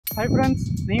Hi friends,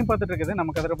 நீங்கள் பார்த்துட்டு இருக்குது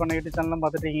நம்ம கதிர பண்ண யூடியூப் சேனலும்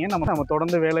பார்த்துட்டு இருக்கீங்க. நம்ம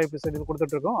தொடர்ந்து வேலைவாய்ப்பு செய்தி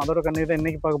கொடுத்துட்டு இருக்கோம். அதோட கண்ணி தான்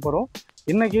இன்னைக்கு பார்க்க போகிறோம்.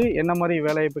 இன்னைக்கு என்ன மாதிரி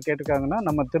வேலைவாய்ப்பு கேட்டிருக்காங்கன்னா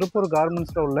நம்ம திருப்பூர்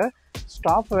கார்மெண்ட்ஸில் உள்ள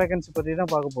ஸ்டாஃப் வேகன்சி பற்றி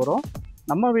தான் பார்க்க போகிறோம்.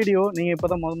 நம்ம வீடியோ நீங்கள் இப்போ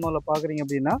தான் முதல்ல பார்க்குறீங்க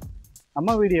அப்படின்னா நம்ம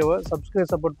வீடியோவை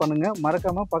சப்ஸ்கிரைப் சப்போர்ட் பண்ணுங்கள்.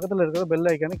 மறக்காமல் பக்கத்தில் இருக்கிற பெல்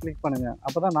ஐக்கானை கிளிக் பண்ணுங்கள்.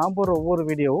 அப்போ தான் நான் போகிற ஒவ்வொரு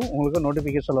வீடியோவும் உங்களுக்கு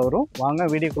நோட்டிஃபிகேஷனில் வரும். வாங்க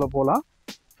வீடியோக்குள்ளே போகலாம்.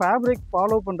 ஃபேப்ரிக்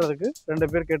ஃபாலோ பண்ணுறதுக்கு 2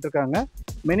 பேர் கேட்டிருக்காங்க.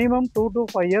 மினிமம் 2 to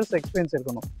 5 இயர்ஸ் எக்ஸ்பீரியன்ஸ்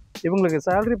இருக்கணும். இவங்களுக்கு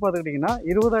சேலரி பார்த்துக்கிட்டிங்கன்னா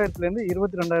 20,000லேருந்து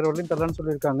 22,000 வரையும் தரலான்னு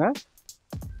சொல்லியிருக்காங்க.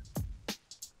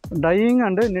 டையிங்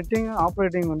அண்டு நிட்டிங்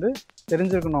ஆப்ரேட்டிங்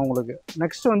தெரிஞ்சிருக்கணும் அவங்களுக்கு.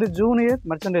 நெக்ஸ்ட் ஜூனியர்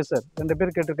மெர்ச்சன்டைசர் 2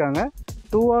 பேர் கேட்டிருக்காங்க.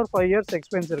 2 or 5 இயர்ஸ்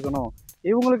எக்ஸ்பீரியன்ஸ் இருக்கணும்.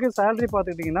 இவங்களுக்கு சேலரி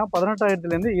பார்த்துக்கிட்டிங்கன்னா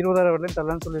 18,000லேருந்து 20,000 வரையும்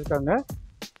தரலான்னு சொல்லியிருக்காங்க.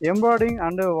 எம்ப்ராய்டிங்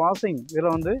அண்டு வாஷிங்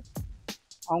இதில்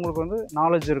அவங்களுக்கு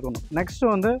நாலேஜ் இருக்கணும்.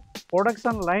 நெக்ஸ்ட்டு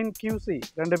ப்ரொடக்ஷன் லைன் QC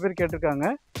 2 பேர் கேட்டிருக்காங்க.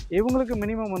 இவங்களுக்கு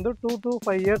மினிமம் 2 to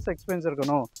 5 இயர்ஸ் எக்ஸ்பீரியன்ஸ்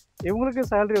இருக்கணும். இவங்களுக்கு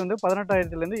சேலரி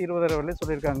 18,000லேருந்து 20,000 வரையும்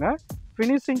சொல்லியிருக்காங்க.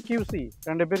 ஃபினிஷிங் QC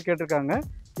 2 பேர் கேட்டிருக்காங்க.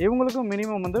 இவங்களுக்கு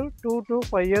மினிமம் 2 to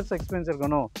 5 இயர்ஸ் எக்ஸ்பீரியன்ஸ்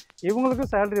இருக்கணும். இவங்களுக்கு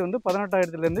சேலரி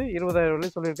 18,000லேருந்து 20,000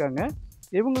 வரையும் சொல்லியிருக்காங்க.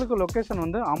 இவங்களுக்கு லொக்கேஷன்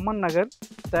அம்மன் நகர்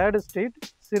 3rd ஸ்ட்ரீட்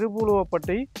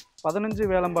சிறுபுலுவப்பட்டி 15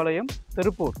 வேலம்பாளையம்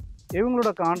திருப்பூர். இவங்களோட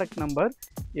காண்டாக்ட் நம்பர்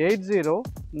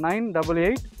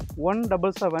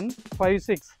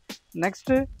 8098817756.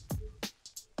 நெக்ஸ்ட்டு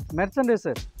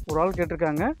மெர்ச்சன்டைசர் ஒரு ஆள்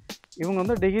கேட்டிருக்காங்க.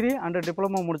 இவங்க டிகிரி அண்டு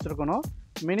டிப்ளமோ முடிச்சிருக்கணும்.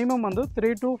 மினிமம்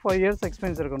 3 to 5 இயர்ஸ்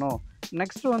எக்ஸ்பீரியன்ஸ் இருக்கணும்.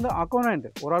 நெக்ஸ்ட்டு அக்கௌண்டன்ட்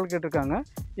ஒரு ஆள் கேட்டிருக்காங்க.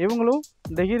 இவங்களும்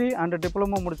degree and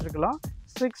diploma முடிச்சிருக்கலாம்.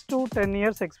 6 to 10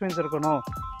 years experience இருக்கணும்.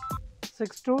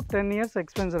 6 to 10 இயர்ஸ்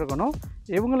எக்ஸ்பீரியன்ஸ் இருக்கணும்.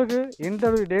 இவங்களுக்கு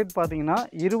இன்டர்வியூ டேட் பார்த்தீங்கன்னா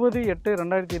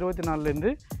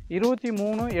 20/8/2024லேருந்து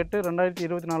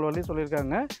 23/8/2024 வரையும்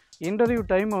சொல்லியிருக்காங்க. இன்டர்வியூ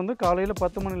டைம் காலையில்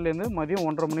 10 மணிலேருந்து மதியம்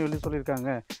 1:30 மணி வரையும் சொல்லியிருக்காங்க.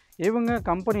 இவங்க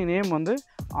company name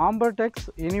ஆம்பர்டெக்ஸ்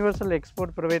universal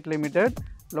export private limited.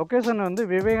 Location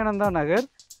Vivekananda நகர்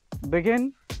began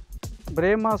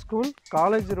Prema school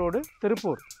college road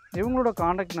Tiruppur. இவங்களோட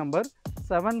contact number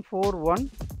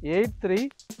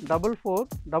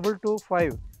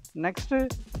 7418344225. Next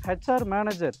HR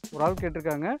manager ஒரு ஆள்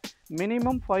கேட்டிருக்காங்க.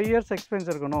 மினிமம் 5 இயர்ஸ்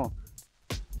எக்ஸ்பீரியன்ஸ் இருக்கணும்.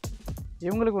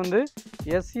 இவங்களுக்கு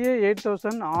SA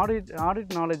 8000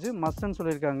 ஆடிட் நாலேஜ் மஸ்ட்னு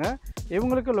சொல்லியிருக்காங்க.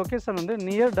 இவங்களுக்கு location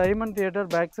near diamond theatre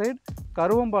back side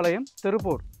Karuvampalayam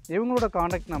Tiruppur. இவங்களோட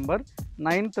contact number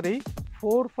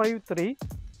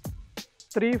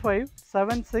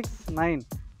 9345335769.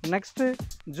 Next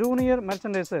junior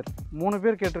merchandiser 3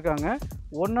 பேர் கேட்டிருக்காங்க.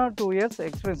 1 or 2 இயர்ஸ்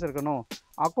எக்ஸ்பீரியன்ஸ் இருக்கணும்.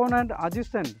 அக்கௌண்டன்ட்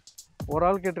அசிஸ்டன்ட் ஒரு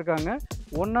ஆள் கேட்டிருக்காங்க.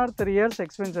 1 or 3 இயர்ஸ்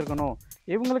எக்ஸ்பீரியன்ஸ் இருக்கணும்.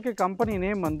 இவங்களுக்கு கம்பெனி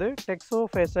நேம் டெக்ஸோ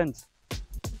ஃபேஷன்ஸ்.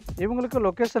 இவங்களுக்கு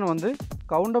லொக்கேஷன்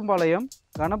கவுண்டம்பாளையம்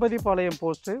கணபதிபாளையம்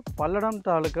போஸ்ட்டு பல்லடம்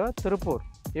தாலுக்கா திருப்பூர்.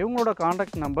 இவங்களோட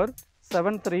காண்டாக்ட் நம்பர்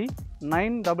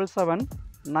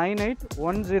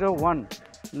 7397798101.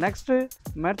 நெக்ஸ்ட்டு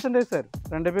மெர்ச்சன்டைசர்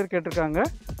 2 பேர் கேட்டிருக்காங்க.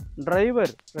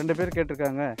 டிரைவர் 2 பேர்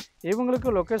கேட்டிருக்காங்க. இவங்களுக்கு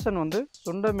லொக்கேஷன்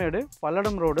சுண்டமேடு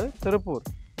பல்லடம் ரோடு திருப்பூர்.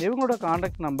 இவங்களோட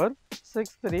contact number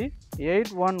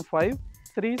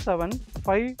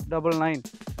 6381537599.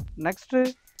 Next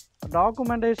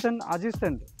documentation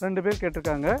assistant 2 பேர்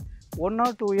கேட்டிருக்காங்க. 1 or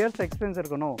 2 இயர்ஸ் எக்ஸ்பீரியன்ஸ்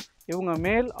இருக்கணும். இவங்க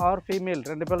மேல் ஆர் ஃபீமேல்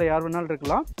 2 பேரில் யார் வேணாலும்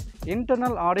இருக்கலாம்.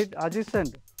 இன்டர்னல் ஆடிட்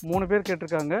அசிஸ்டண்ட் 3 பேர்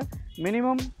கேட்டிருக்காங்க.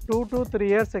 மினிமம் 2 to 3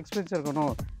 இயர்ஸ் எக்ஸ்பீரியன்ஸ்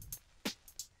இருக்கணும்.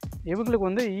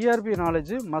 இவங்களுக்கு ERP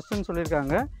நாலேஜ் மஸ்ட்னு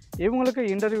சொல்லியிருக்காங்க. இவங்களுக்கு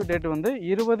இன்டர்வியூ டேட்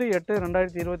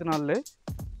 20/8/2024.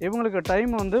 இவங்களுக்கு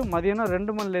டைம் மதியானம்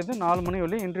 2 மணிலேருந்து 4 மணி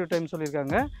வரையும் இன்டர்வியூ டைம்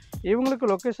சொல்லியிருக்காங்க. இவங்களுக்கு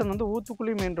location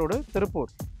Uthukuli main road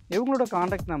Tiruppur. இவங்களோட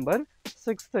காண்டாக்ட் நம்பர்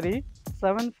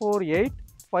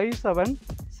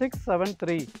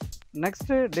 6374857673.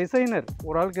 நெக்ஸ்ட்டு டிசைனர்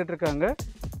ஒரு ஆள் கேட்டிருக்காங்க.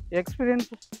 எக்ஸ்பீரியன்ஸ்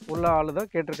உள்ள ஆள்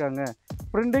தான் கேட்டிருக்காங்க.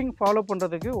 பிரிண்டிங் ஃபாலோ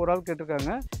பண்ணுறதுக்கு ஒரு ஆள்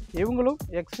கேட்டிருக்காங்க. இவங்களும்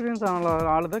எக்ஸ்பீரியன்ஸ்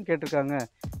ஆள் தான் கேட்டிருக்காங்க.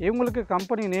 இவங்களுக்கு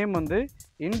company name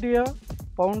India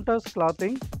founders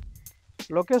clothing.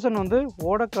 Location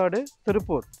Odakkadu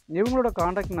Tiruppur. இவங்களோட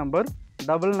காண்டாக்ட் நம்பர்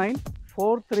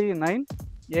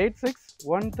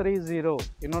 9943986130.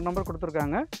 இன்னொரு நம்பர்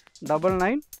கொடுத்துருக்காங்க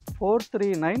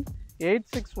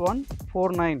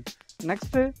 9943986149.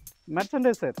 நெக்ஸ்ட்டு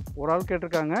மெர்ச்சன்டைசர் ஒரு ஆள்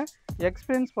கேட்டிருக்காங்க.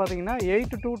 எக்ஸ்பீரியன்ஸ் பார்த்தீங்கன்னா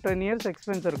 8 to 10 இயர்ஸ்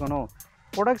எக்ஸ்பீரியன்ஸ் இருக்கணும்.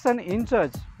 ப்ரொடக்ஷன்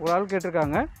இன்சார்ஜ் ஒரு ஆள்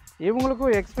கேட்டிருக்காங்க.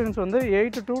 இவங்களுக்கும் எக்ஸ்பீரியன்ஸ்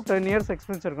 8 to 10 இயர்ஸ்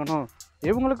எக்ஸ்பீரியன்ஸ் இருக்கணும்.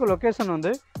 இவங்களுக்கு location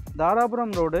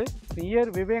Dharapuram road near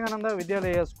Vivekananda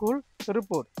Vidyalaya school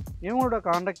Tiruppur. இவங்களோட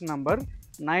காண்டாக்ட் நம்பர்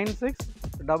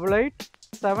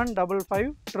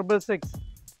 9688755666.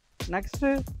 நெக்ஸ்ட்டு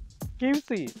QC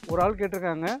ஒரு ஆள்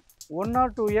கேட்டிருக்காங்க. 1 or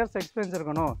 2 இயர்ஸ் எக்ஸ்பீரியன்ஸ்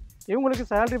இருக்கணும். இவங்களுக்கு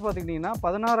சேலரி பார்த்துக்கிட்டிங்கன்னா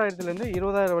 16,000லேருந்து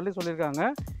 20,000 வரையும் சொல்லியிருக்காங்க.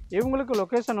 இவங்களுக்கு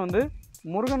location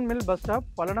Murugan mill bus stop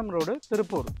Palladam road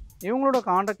Tiruppur. இவங்களோட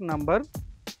காண்டாக்ட் நம்பர்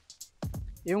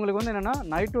இவங்களுக்கு வந்து என்னென்னா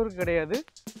நைட் ஒர்க் கிடையாது,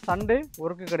 சண்டே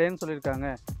ஒர்க்கு கிடையாதுன்னு சொல்லியிருக்காங்க.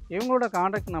 இவங்களோட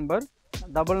contact number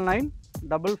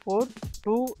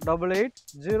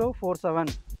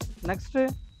 9944288047. Next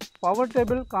power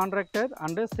table contractor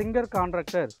and singer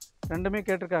contractor ரெண்டுமே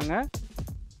கேட்டிருக்காங்க.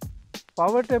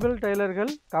 பவர் டேபிள்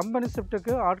டெய்லர்கள் கம்பெனி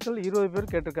ஷிஃப்ட்டுக்கு ஆட்கள் 20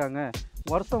 பேர் கேட்டிருக்காங்க.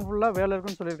 வருஷம் ஃபுல்லாக வேலை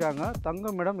இருக்குன்னு சொல்லியிருக்காங்க.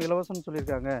 தங்குமிடம் இலவசம்னு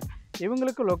சொல்லியிருக்காங்க.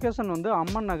 இவங்களுக்கு லொக்கேஷன் வந்து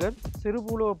அம்மன் நகர்,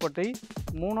 சிறுபூலுவப்பட்டி,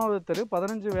 3வது தெரு,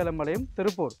 15 வேலம்பாளையம்,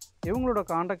 திருப்பூர். இவங்களோட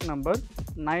காண்டாக்ட் நம்பர்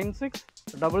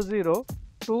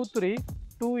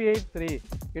 9600232283.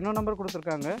 இன்னொரு நம்பர்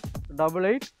கொடுத்துருக்காங்க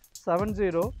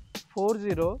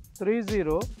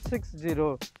 8870403060.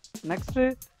 நெக்ஸ்ட்டு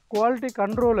குவாலிட்டி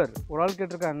கண்ட்ரோலர் ஒரு ஆள்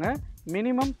கேட்டிருக்காங்க.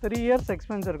 மினிமம் 3 இயர்ஸ்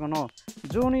எக்ஸ்பீரியன்ஸ் இருக்கணும்.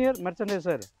 ஜூனியர்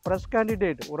மெர்ச்சன்டைசர் ஃப்ரெஷ்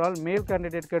கேண்டிடேட் ஒரு ஆள் மேல்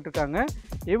கேண்டிடேட் கேட்டிருக்காங்க.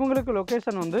 இவங்களுக்கு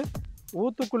லொக்கேஷன் வந்து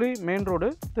ஊத்துக்குளி மெயின் ரோடு,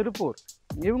 திருப்பூர்.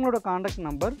 இவங்களோட காண்டாக்ட்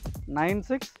நம்பர்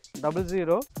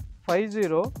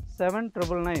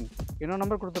 9600507999. இன்னொரு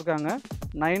நம்பர் கொடுத்துருக்காங்க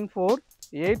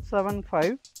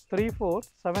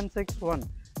 9487534761.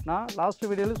 நான் லாஸ்ட்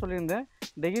வீடியோவில் சொல்லியிருந்தேன்,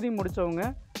 டிகிரி முடித்தவங்க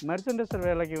மெர்ச்சன்டைசர்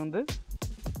வேலைக்கு வந்து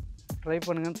ட்ரை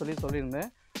பண்ணுங்கன்னு சொல்லியிருந்தேன்.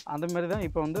 அந்தமாரி தான்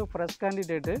இப்போ வந்து ஃப்ரெஷ்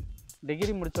கேண்டிடேட்டு,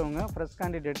 டிகிரி முடித்தவங்க ஃப்ரெஷ்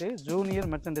கேண்டிடேட்டு ஜூனியர்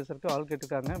மெர்ச்சன்டைசருக்கு ஆள்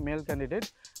கேட்டிருக்காங்க, மேல் கேண்டிடேட்.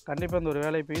 கண்டிப்பாக இந்த ஒரு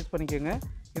வேலைவாய்ப்பு யூஸ் பண்ணிக்கோங்க.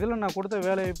 இதில் நான் கொடுத்த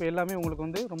வேலைவாய்ப்பு எல்லாமே உங்களுக்கு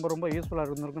வந்து ரொம்ப யூஸ்ஃபுல்லாக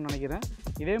இருந்திருக்குன்னு நினைக்கிறேன்.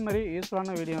 இதேமாதிரி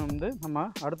யூஸ்ஃபுல்லான வீடியோ வந்து நம்ம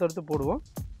அடுத்தடுத்து போடுவோம்.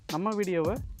 நம்ம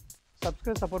வீடியோவை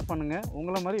சப்போர்ட் பண்ணுங்கள்.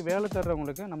 உங்களை மாதிரி வேலை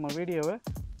தர்றவங்களுக்கு நம்ம வீடியோவை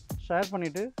ஷேர்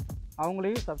பண்ணிவிட்டு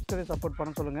அவங்களையும் சப்போர்ட்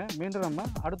பண்ண சொல்லுங்கள். மீண்டும் நம்ம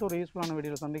அடுத்த ஒரு யூஸ்ஃபுல்லான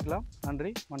வீடியோவில் சந்திக்கலாம்.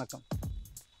 நன்றி, வணக்கம்.